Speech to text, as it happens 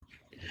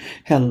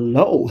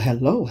Hello,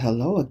 hello,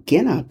 hello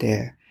again out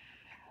there.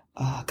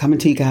 Coming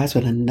to you guys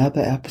with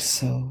another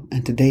episode.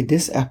 And today,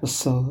 this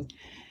episode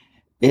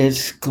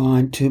is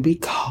going to be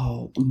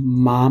called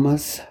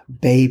Mama's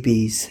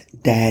Baby's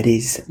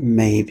Daddy's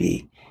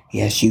Maybe.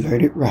 Yes, you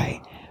heard it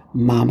right.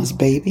 Mama's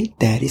Baby,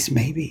 Daddy's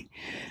Maybe.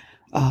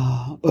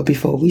 But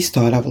before we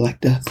start, I would like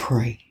to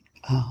pray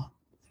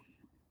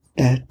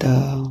that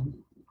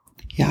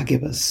y'all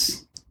give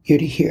us ear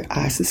to hear,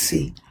 eyes to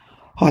see,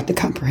 heart to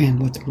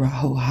comprehend what the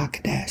Raho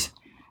HaKodesh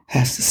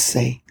has to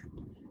say,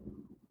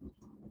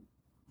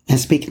 and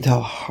speak into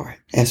our heart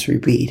as we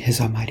read his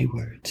almighty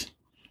words.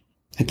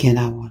 Again,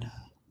 I want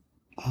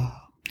to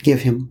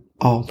give him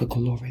all the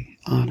glory,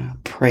 honor,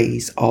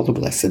 praise, all the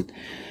blessing.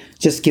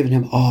 Just giving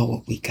him all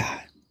what we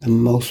got, the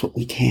most what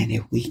we can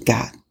if we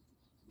got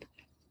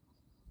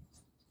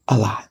a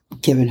lot.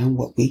 Giving him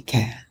what we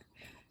can.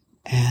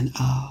 And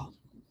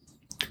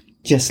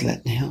just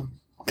letting him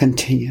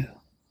continue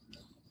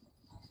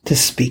to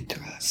speak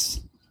to us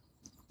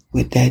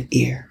with that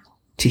ear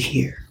to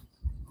hear.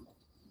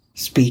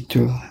 Speak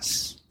through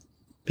us,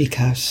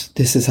 because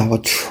this is our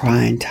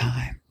trying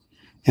time,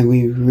 and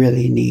we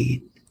really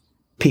need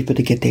people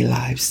to get their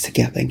lives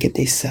together and get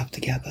themselves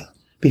together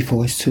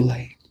before it's too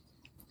late.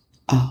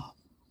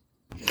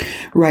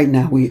 Right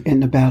now, we're in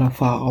the battle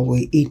for our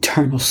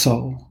eternal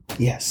soul.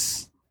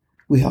 Yes,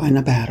 we are in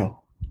a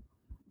battle,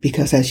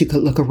 because as you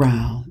could look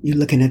around, you're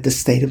looking at the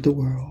state of the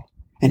world,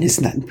 and it's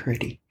nothing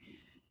pretty.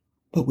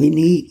 But we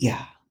need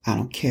Yah. I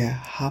don't care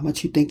how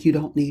much you think you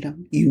don't need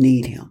him. You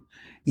need him.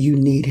 You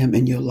need him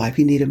in your life.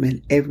 You need him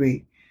in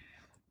every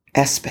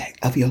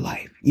aspect of your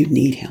life. You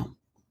need him.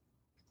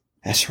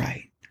 That's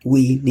right.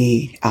 We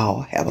need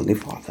our Heavenly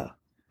Father.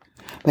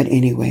 But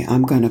anyway,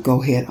 I'm going to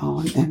go ahead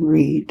on and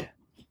read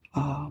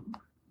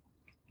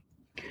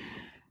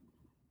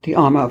the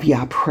Armor of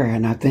Yah prayer.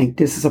 And I think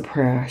this is a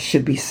prayer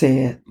should be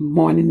said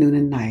morning, noon,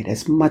 and night,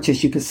 as much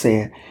as you could say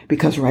it,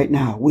 because right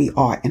now we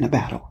are in a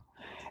battle.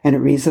 And it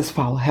reads as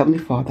follows: Heavenly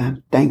Father,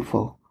 I'm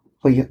thankful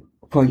for your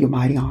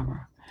mighty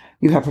armor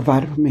you have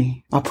provided for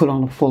me. I put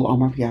on the full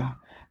armor of Yah,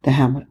 the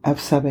helmet of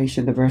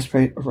salvation, the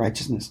breastplate of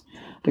righteousness,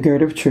 the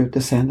girdle of truth,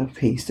 the sandal of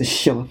peace, the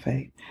shield of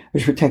faith,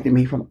 which protected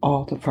me from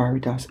all the fiery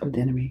darts of the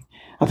enemy.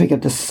 I pick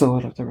up the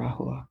sword of the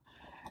Rahuah,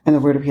 and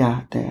the word of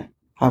Yah, that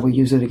I will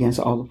use it against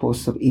all the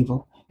forces of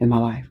evil in my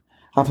life.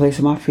 I place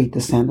at my feet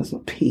the sandals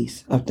of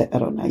peace of the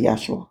Adonai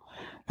Yahshua.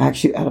 I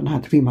ask you,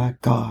 Adonai, to be my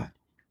God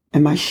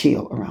and my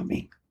shield around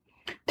me.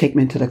 Take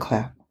me into the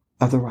cleft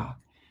of the rock,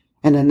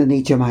 and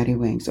underneath your mighty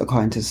wings,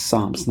 according to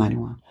Psalms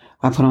 91,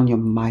 I put on your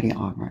mighty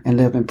armor and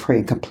live and pray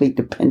in complete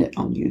dependent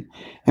on you,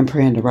 and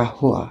pray in the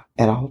Rahuah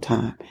at all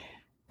time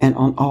and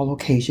on all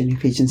occasions.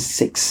 Ephesians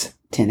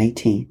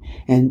 6:10-18.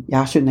 In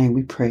Yahshua's name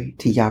we pray.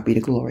 To Yah be the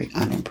glory,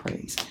 honor, and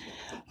praise.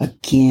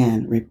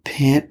 Again,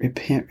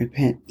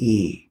 repent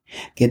ye.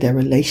 Get that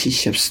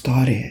relationship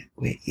started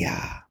with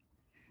Yah.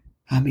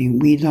 I mean,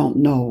 we don't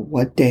know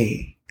what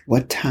day,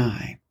 what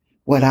time,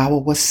 what hour,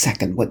 what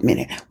second, what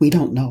minute. We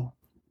don't know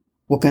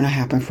what's going to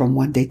happen from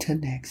one day to the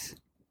next.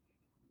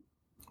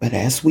 But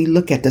as we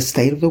look at the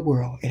state of the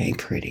world, it ain't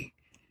pretty.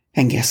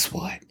 And guess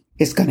what?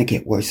 It's going to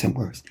get worse and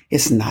worse.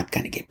 It's not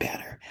going to get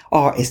better,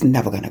 or it's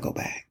never going to go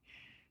back.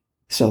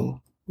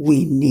 So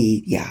we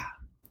need Yah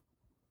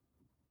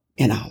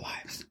in our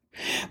lives.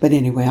 But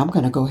anyway, I'm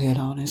going to go ahead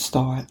on and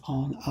start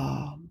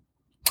on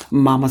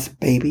Mama's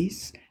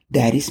Babies,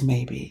 Daddy's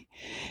Maybe.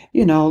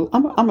 You know,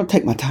 I'm going to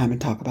take my time and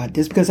talk about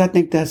this, because I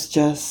think that's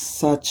just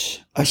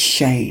such a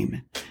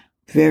shame.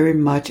 Very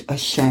much a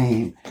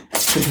shame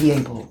to be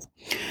able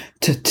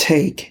to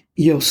take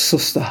your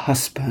sister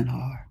husband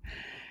or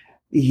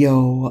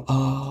your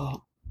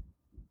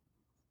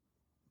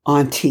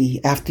auntie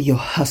after your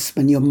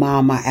husband, your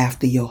mama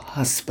after your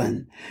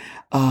husband,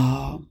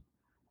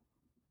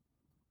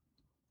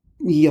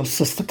 your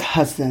sister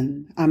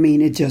cousin. I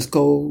mean, it just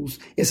goes,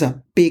 it's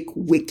a big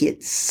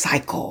wicked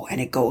cycle, and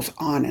it goes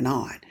on and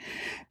on.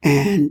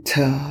 And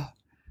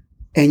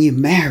you're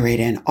married,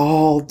 and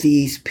all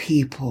these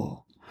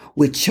people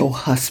with your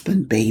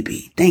husband,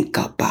 baby. Think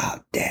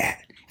about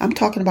that. I'm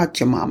talking about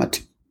your mama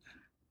too.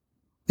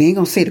 We ain't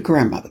going to say the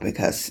grandmother,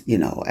 because, you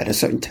know, at a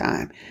certain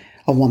time,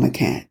 a woman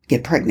can't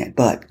get pregnant.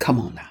 But come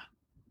on now.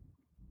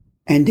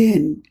 And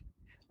then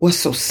what's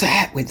so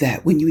sad with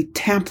that, when you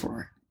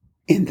tamper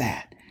in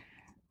that,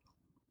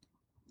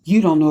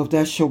 you don't know if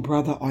that's your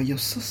brother or your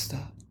sister.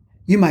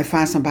 You might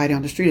find somebody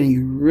on the street and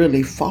you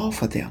really fall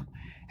for them,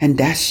 and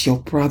that's your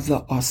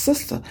brother or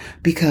sister,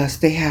 because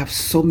they have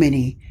so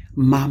many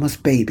mama's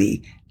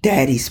baby,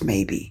 daddy's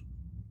maybe.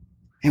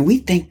 And we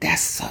think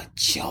that's a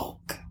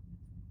joke.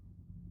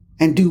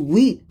 And do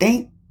we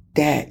think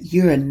that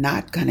you're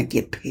not going to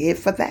get paid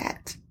for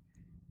that?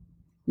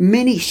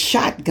 Many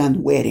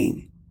shotgun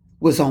wedding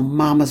was on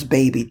mama's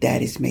baby,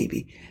 daddy's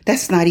maybe.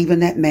 That's not even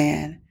that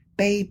man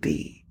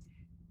baby.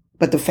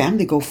 But the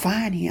family go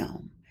find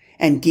him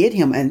and get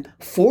him and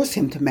force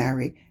him to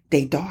marry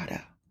their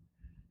daughter.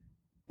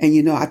 And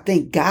you know, I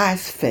think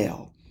guys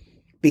fell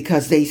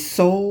because they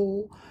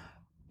so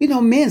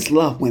Men's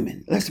love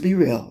women. Let's be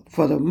real.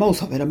 For the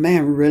most of it, a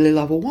man really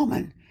love a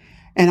woman.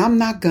 And I'm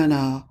not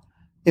gonna,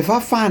 if I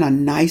find a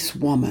nice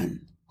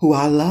woman who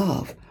I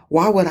love,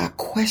 why would I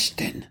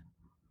question?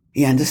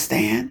 You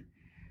understand?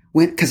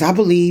 Because I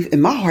believe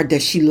in my heart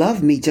that she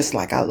loved me just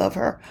like I love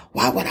her.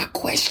 Why would I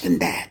question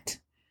that?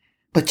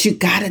 But you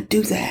gotta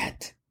do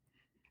that.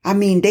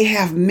 They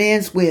have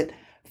men with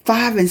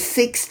 5 and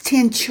 6,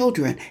 10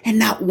 children, and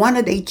not one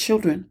of their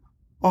children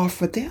are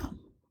for them.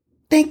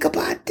 Think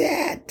about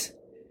that.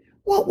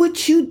 What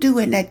would you do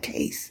in that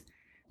case?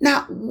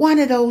 Not one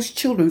of those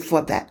children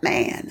for that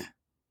man.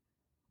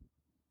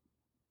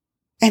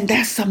 And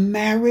that's a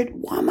married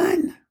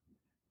woman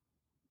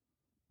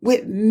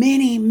with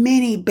many,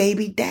 many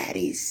baby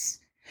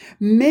daddies.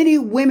 Many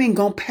women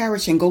gonna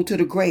perish and go to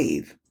the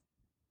grave.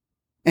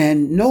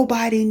 And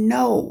nobody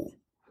know,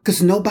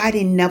 because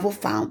nobody never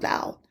found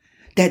out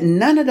that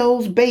none of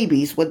those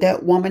babies what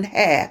that woman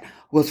had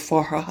was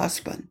for her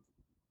husband.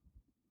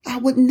 I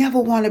would never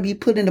want to be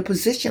put in a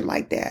position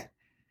like that.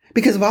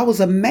 Because if I was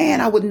a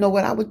man, I wouldn't know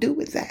what I would do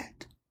with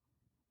that.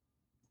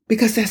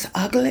 Because that's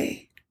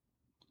ugly,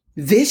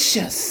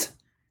 vicious,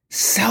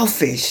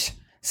 selfish,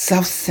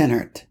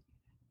 self-centered.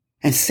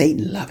 And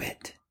Satan loved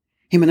it.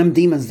 Him and them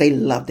demons, they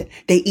loved it.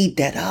 They eat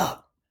that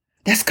up.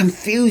 That's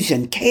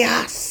confusion,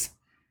 chaos.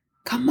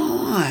 Come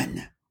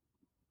on.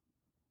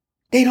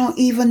 They don't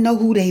even know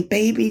who their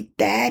baby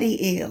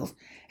daddy is.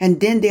 And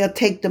then they'll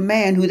take the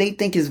man who they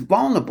think is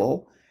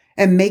vulnerable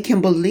and make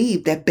him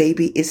believe that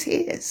baby is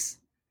his.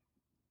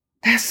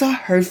 That's a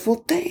hurtful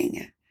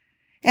thing.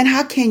 And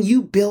how can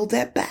you build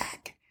that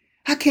back?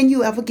 How can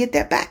you ever get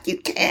that back? You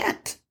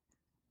can't.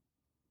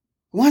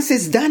 Once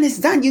it's done, it's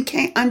done. You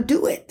can't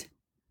undo it.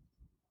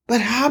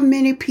 But how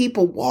many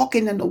people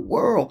walking in the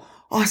world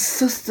are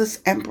sisters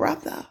and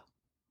brother?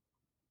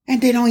 And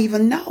they don't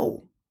even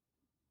know.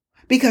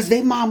 Because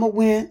their mama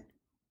went,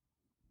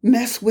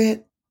 mess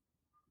with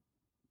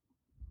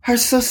her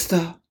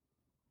sister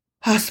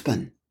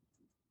husband.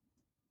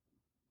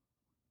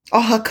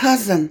 Or her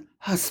cousin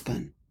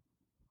husband.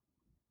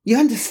 You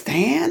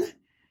understand?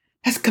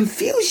 That's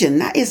confusion,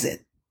 now is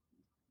it?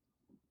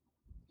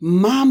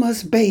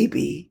 Mama's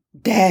baby,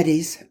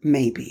 daddy's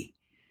maybe.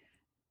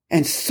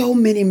 And so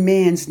many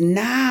men's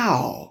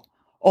now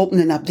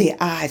opening up their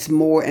eyes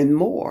more and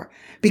more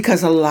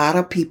because a lot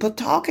of people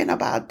talking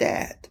about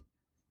that.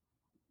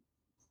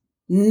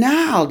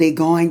 Now they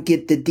go and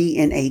get the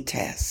DNA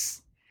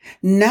tests.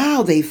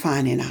 Now they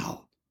finding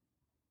out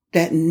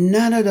that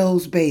none of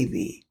those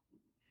babies,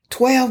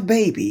 12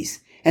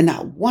 babies, and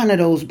not one of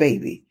those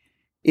babies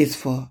is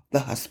for the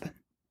husband.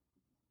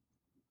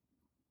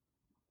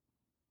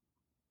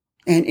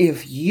 And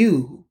if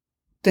you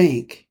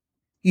think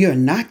you're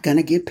not going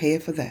to get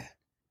paid for that,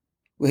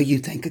 well, you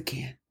think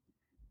again.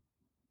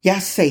 Yah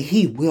say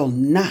he will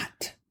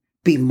not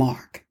be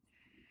marked.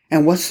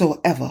 And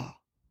whatsoever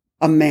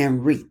a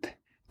man reap,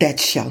 that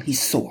shall he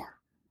sow.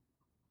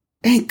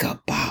 Think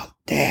about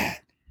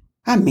that.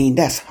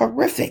 That's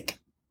horrific.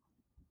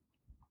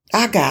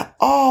 I got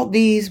all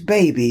these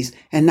babies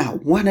and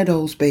not one of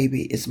those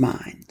babies is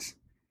mine.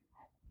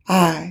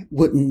 I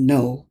wouldn't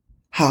know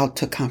how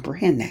to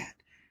comprehend that.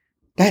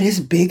 That is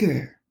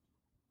bigger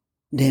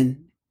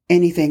than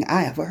anything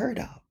I ever heard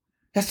of.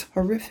 That's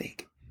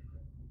horrific.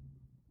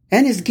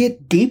 And it's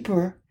get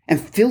deeper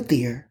and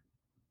filthier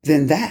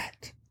than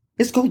that.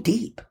 It's go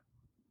deep.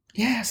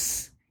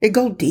 Yes, it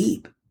go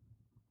deep.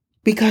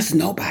 Because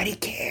nobody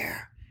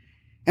care.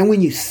 And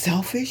when you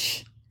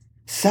selfish,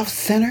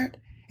 self-centered,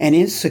 and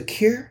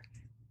insecure,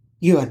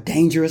 you're a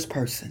dangerous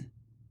person.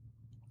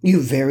 You're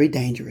very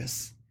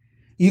dangerous.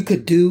 You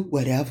could do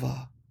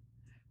whatever,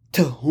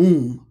 to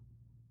whom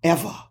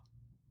ever.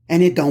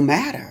 And it don't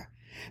matter.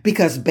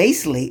 Because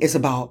basically it's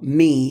about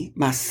me,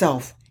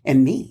 myself,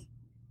 and me.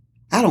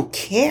 I don't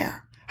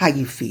care how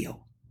you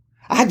feel.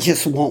 I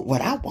just want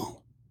what I want.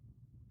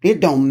 It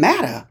don't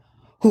matter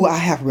who I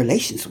have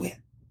relations with.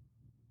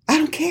 I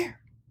don't care.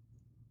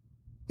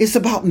 It's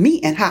about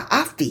me and how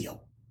I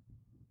feel.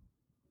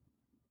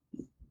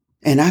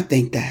 And I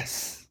think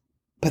that's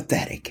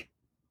pathetic.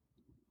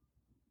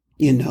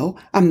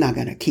 I'm not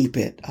going to keep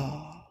it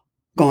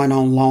going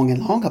on long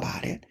and long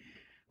about it.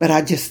 But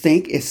I just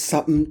think it's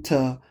something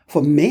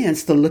for men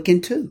to look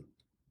into.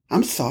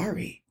 I'm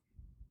sorry.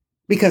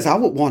 Because I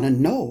would want to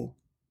know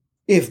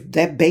if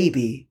that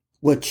baby,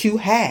 what you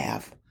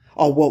have,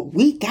 or what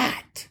we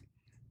got,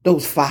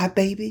 those 5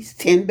 babies,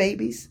 10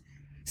 babies,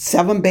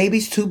 7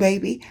 babies, 2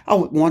 babies, I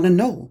would want to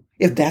know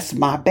if that's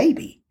my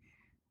baby.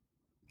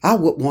 I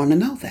would want to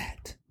know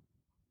that.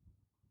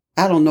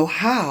 I don't know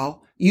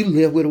how you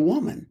live with a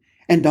woman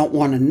and don't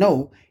want to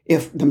know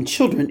if them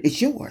children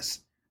is yours.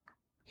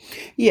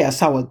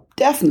 Yes, I would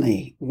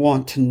definitely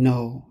want to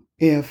know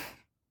if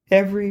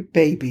every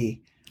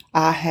baby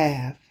I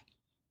have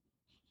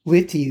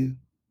with you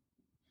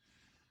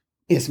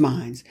is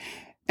mine.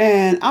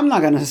 And I'm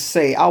not going to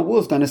say, I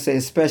was going to say,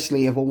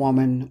 especially if a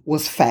woman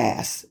was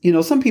fast.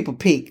 Some people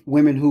pick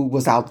women who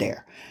was out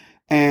there.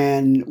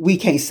 And we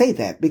can't say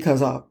that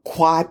because a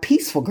quiet,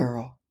 peaceful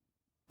girl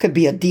could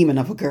be a demon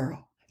of a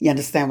girl. You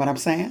understand what I'm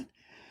saying?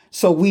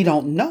 So we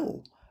don't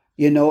know.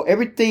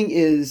 Everything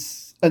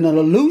is an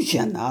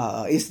illusion.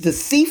 It's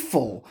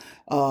deceitful.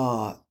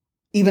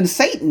 Even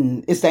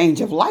Satan is the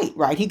angel of light,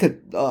 right? He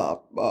could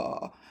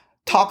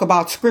talk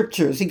about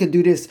scriptures. He could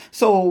do this.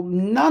 So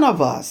none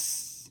of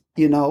us,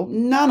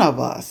 none of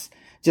us,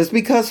 just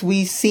because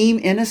we seem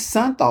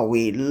innocent or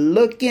we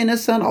look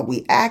innocent or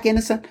we act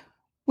innocent,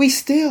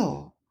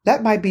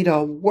 that might be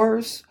the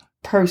worst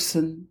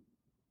person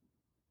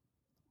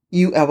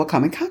you ever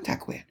come in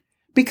contact with,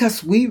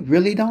 because we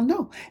really don't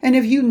know. And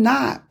if you're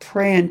not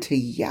praying to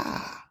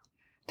Yah,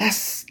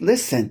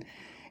 listen,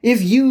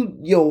 if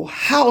your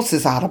house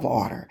is out of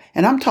order,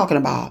 and I'm talking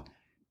about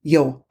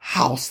your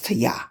house to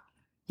Yah,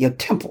 your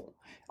temple,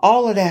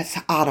 all of that's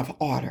out of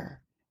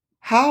order,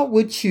 how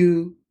would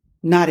you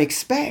not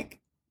expect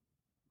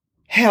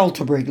hell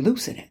to break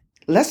loose in it?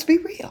 Let's be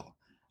real.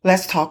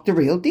 Let's talk the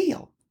real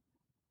deal.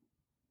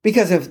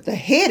 Because if the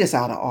head is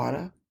out of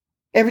order,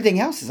 everything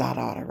else is out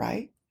of order,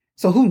 right?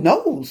 So who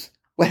knows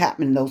what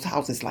happened in those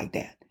houses like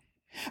that?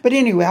 But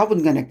anyway, I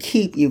wasn't going to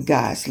keep you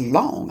guys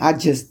long. I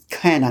just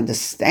can't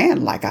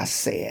understand, like I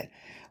said,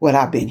 what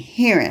I've been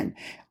hearing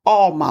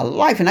all my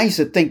life. And I used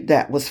to think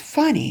that was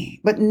funny.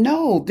 But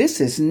no,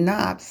 this is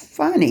not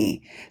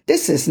funny.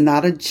 This is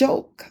not a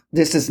joke.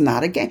 This is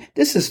not a game.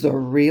 This is the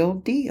real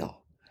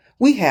deal.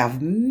 We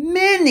have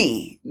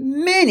many,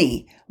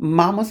 many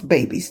mama's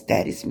babies,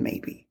 daddy's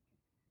maybe.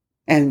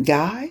 And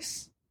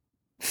guys,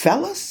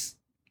 fellas,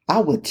 I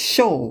would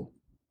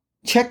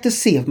check to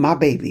see if my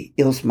baby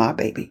is my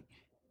baby.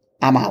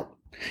 I'm out.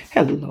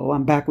 Hello,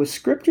 I'm back with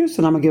scriptures,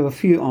 and I'm going to give a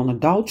few on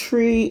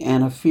adultery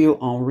and a few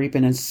on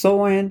reaping and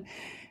sowing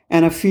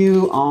and a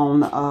few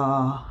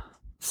on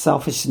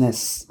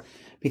selfishness,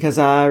 because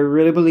I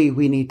really believe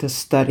we need to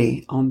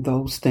study on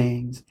those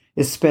things,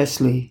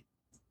 especially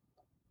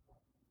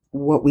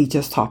what we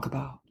just talked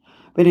about.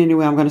 But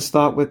anyway, I'm going to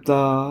start with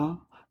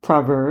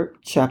Proverbs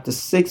chapter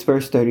 6,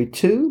 verse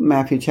 32,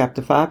 Matthew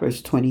chapter 5,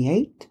 verse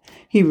 28,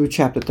 Hebrew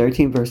chapter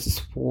 13, verses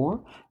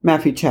 4,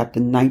 Matthew chapter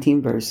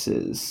 19,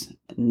 verses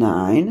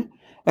 9,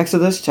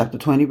 Exodus chapter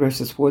 20,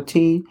 verses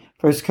 14,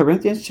 1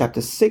 Corinthians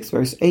chapter 6,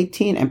 verse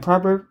 18, and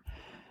Proverbs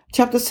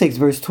chapter 6,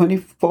 verse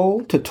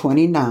 24 to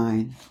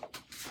 29.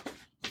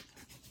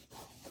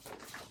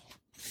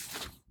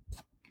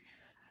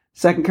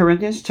 2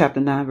 Corinthians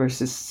chapter 9,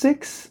 verses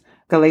 6,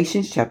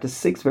 Galatians chapter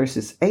 6,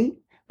 verses 8,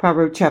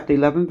 Proverbs chapter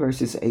 11,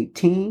 verses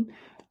 18,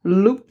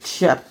 Luke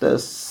chapter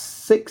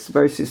 6,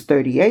 verses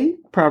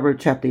 38,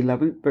 Proverbs chapter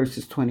 11,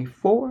 verses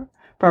 24,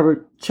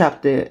 Proverbs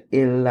chapter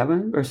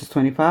 11, verses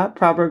 25,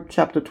 Proverbs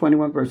chapter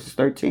 21, verses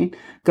 13,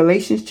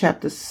 Galatians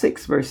chapter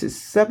 6,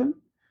 verses 7,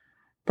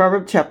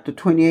 Proverbs chapter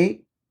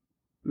 28,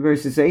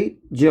 verses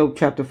 8, Job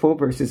chapter 4,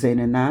 verses 8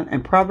 and 9,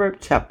 and Proverbs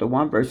chapter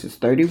 1, verses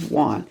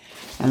 31.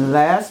 And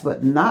last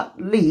but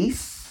not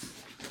least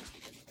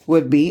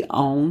would be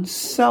on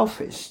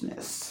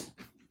selfishness.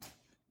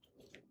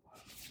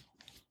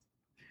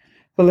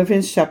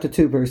 Philippians chapter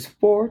 2, verse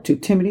 4, 2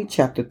 Timothy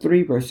chapter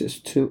 3, verses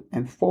 2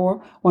 and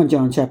 4, 1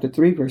 John chapter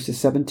 3, verses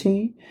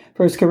 17,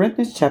 1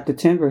 Corinthians chapter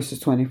 10, verses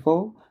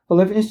 24,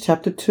 Philippians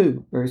chapter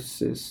 2,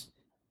 verses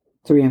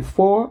 3 and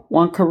 4,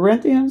 1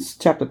 Corinthians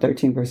chapter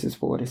 13, verses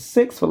 4 to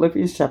 6,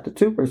 Philippians chapter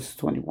 2, verses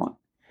 21,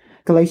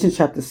 Galatians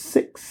chapter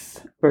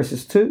 6,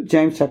 verses 2,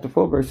 James chapter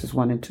 4, verses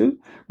 1 and 2,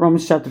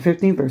 Romans chapter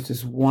 15,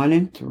 verses 1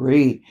 and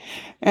 3.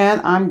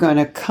 And I'm going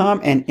to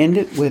come and end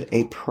it with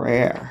a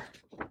prayer.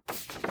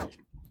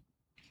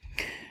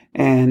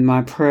 And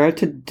my prayer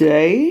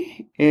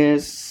today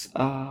is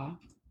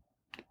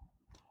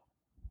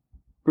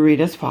read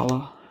as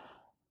follows.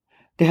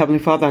 Dear Heavenly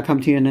Father, I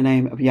come to you in the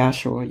name of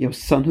Yahshua, your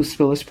Son who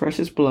spilled his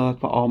precious blood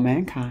for all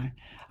mankind.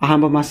 I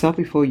humble myself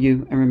before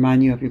you and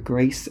remind you of your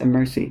grace and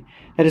mercy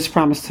that is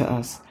promised to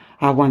us.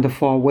 I wander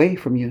far away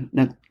from you,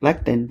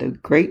 neglecting the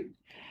great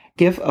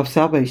gift of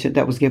salvation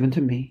that was given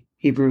to me.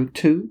 Hebrew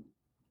 2,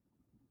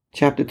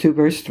 chapter 2,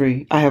 verse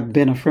 3. I have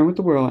been a friend with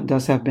the world and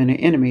thus have been an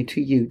enemy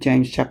to you.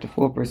 James chapter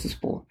 4, verses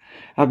 4.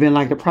 I've been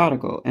like the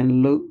prodigal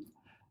in Luke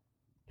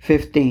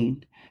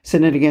 15,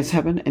 sinning against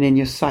heaven and in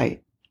your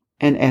sight.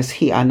 And as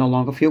I no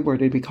longer feel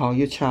worthy to be called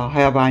your child.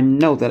 However, I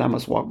know that I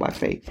must walk by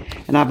faith.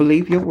 And I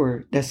believe your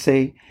word that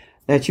say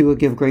that you will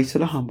give grace to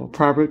the humble.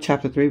 Proverbs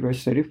chapter 3,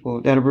 verse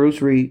 34. That a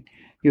bruised reed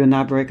you will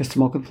not break, a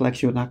smoking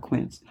flex you will not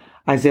quench.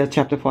 Isaiah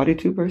chapter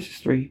 42, verses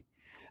 3.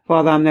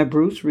 Father, I'm that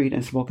bruised reed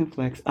and smoking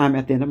flex. I'm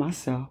at the end of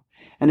myself.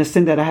 And the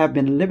sin that I have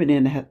been living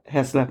in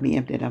has left me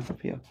empty and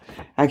unfulfilled.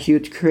 I ask you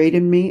to create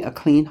in me a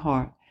clean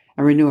heart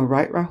and renew a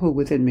right rahu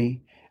within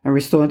me and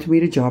restore unto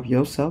me the joy of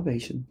your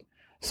salvation.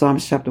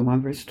 Psalms chapter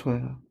 1, verse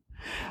 12.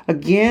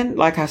 Again,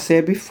 like I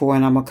said before,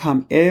 and I'm going to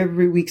come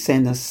every week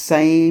saying the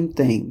same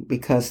thing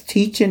because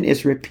teaching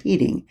is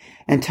repeating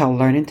until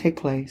learning take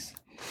place.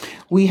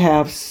 We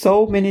have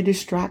so many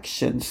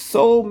distractions,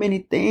 so many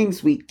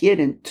things we get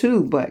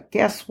into, but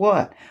guess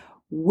what?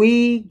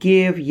 We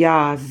give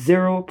Yah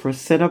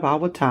 0% of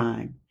our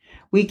time.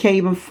 We can't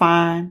even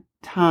find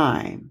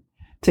time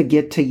to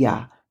get to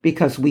Yah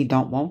because we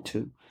don't want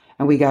to.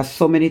 And we got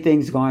so many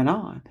things going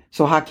on.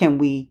 So how can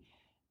we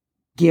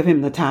give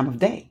him the time of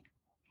day.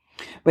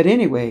 But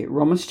anyway,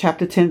 Romans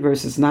chapter 10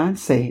 verses 9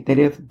 say that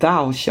if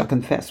thou shalt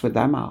confess with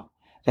thy mouth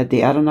that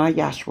the Adonai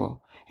Yahshua,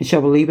 and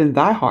shall believe in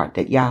thy heart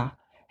that Yah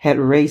had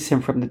raised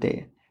him from the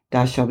dead,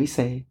 thou shalt be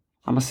saved.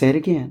 I'm going to say it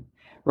again.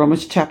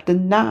 Romans chapter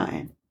 10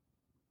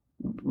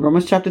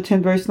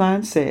 verse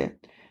 9 said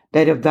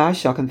that if thou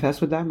shalt confess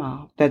with thy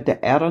mouth that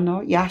the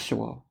Adonai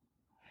Yahshua,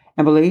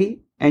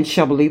 and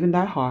shall believe in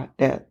thy heart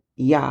that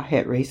Yah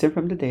had raised him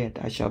from the dead,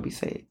 thou shalt be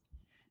saved.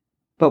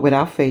 But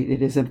without faith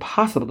it is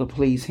impossible to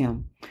please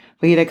him.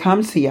 For he that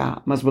comes to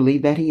Yah must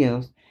believe that he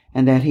is,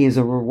 and that he is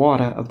a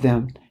rewarder of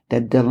them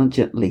that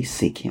diligently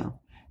seek him.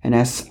 And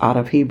that's out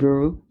of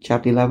Hebrew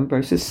chapter 11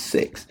 verses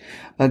 6.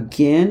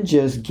 Again,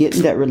 just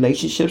getting that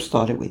relationship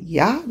started with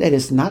Yah. That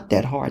is not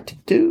that hard to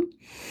do.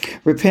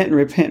 Repent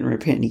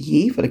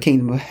ye, for the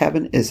kingdom of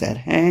heaven is at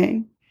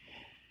hand.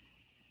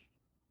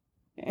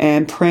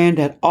 And praying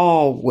that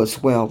all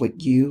was well with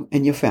you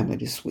and your family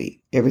this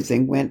week.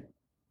 Everything went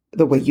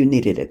the way you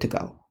needed it to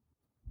go.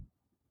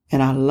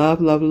 And I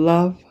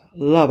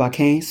love. I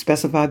can't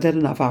specify that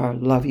enough. I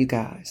love you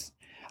guys.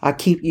 I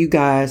keep you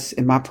guys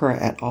in my prayer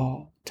at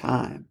all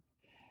time,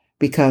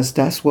 because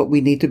that's what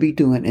we need to be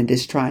doing in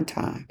this trying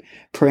time.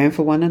 Praying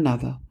for one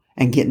another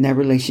and getting that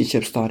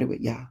relationship started with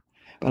Yah.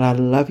 But I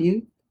love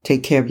you.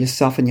 Take care of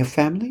yourself and your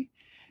family.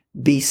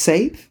 Be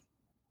safe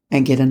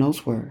and get in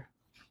those words.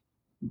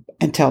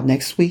 Until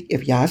next week,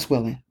 if Yah is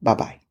willing.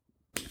 Bye-bye.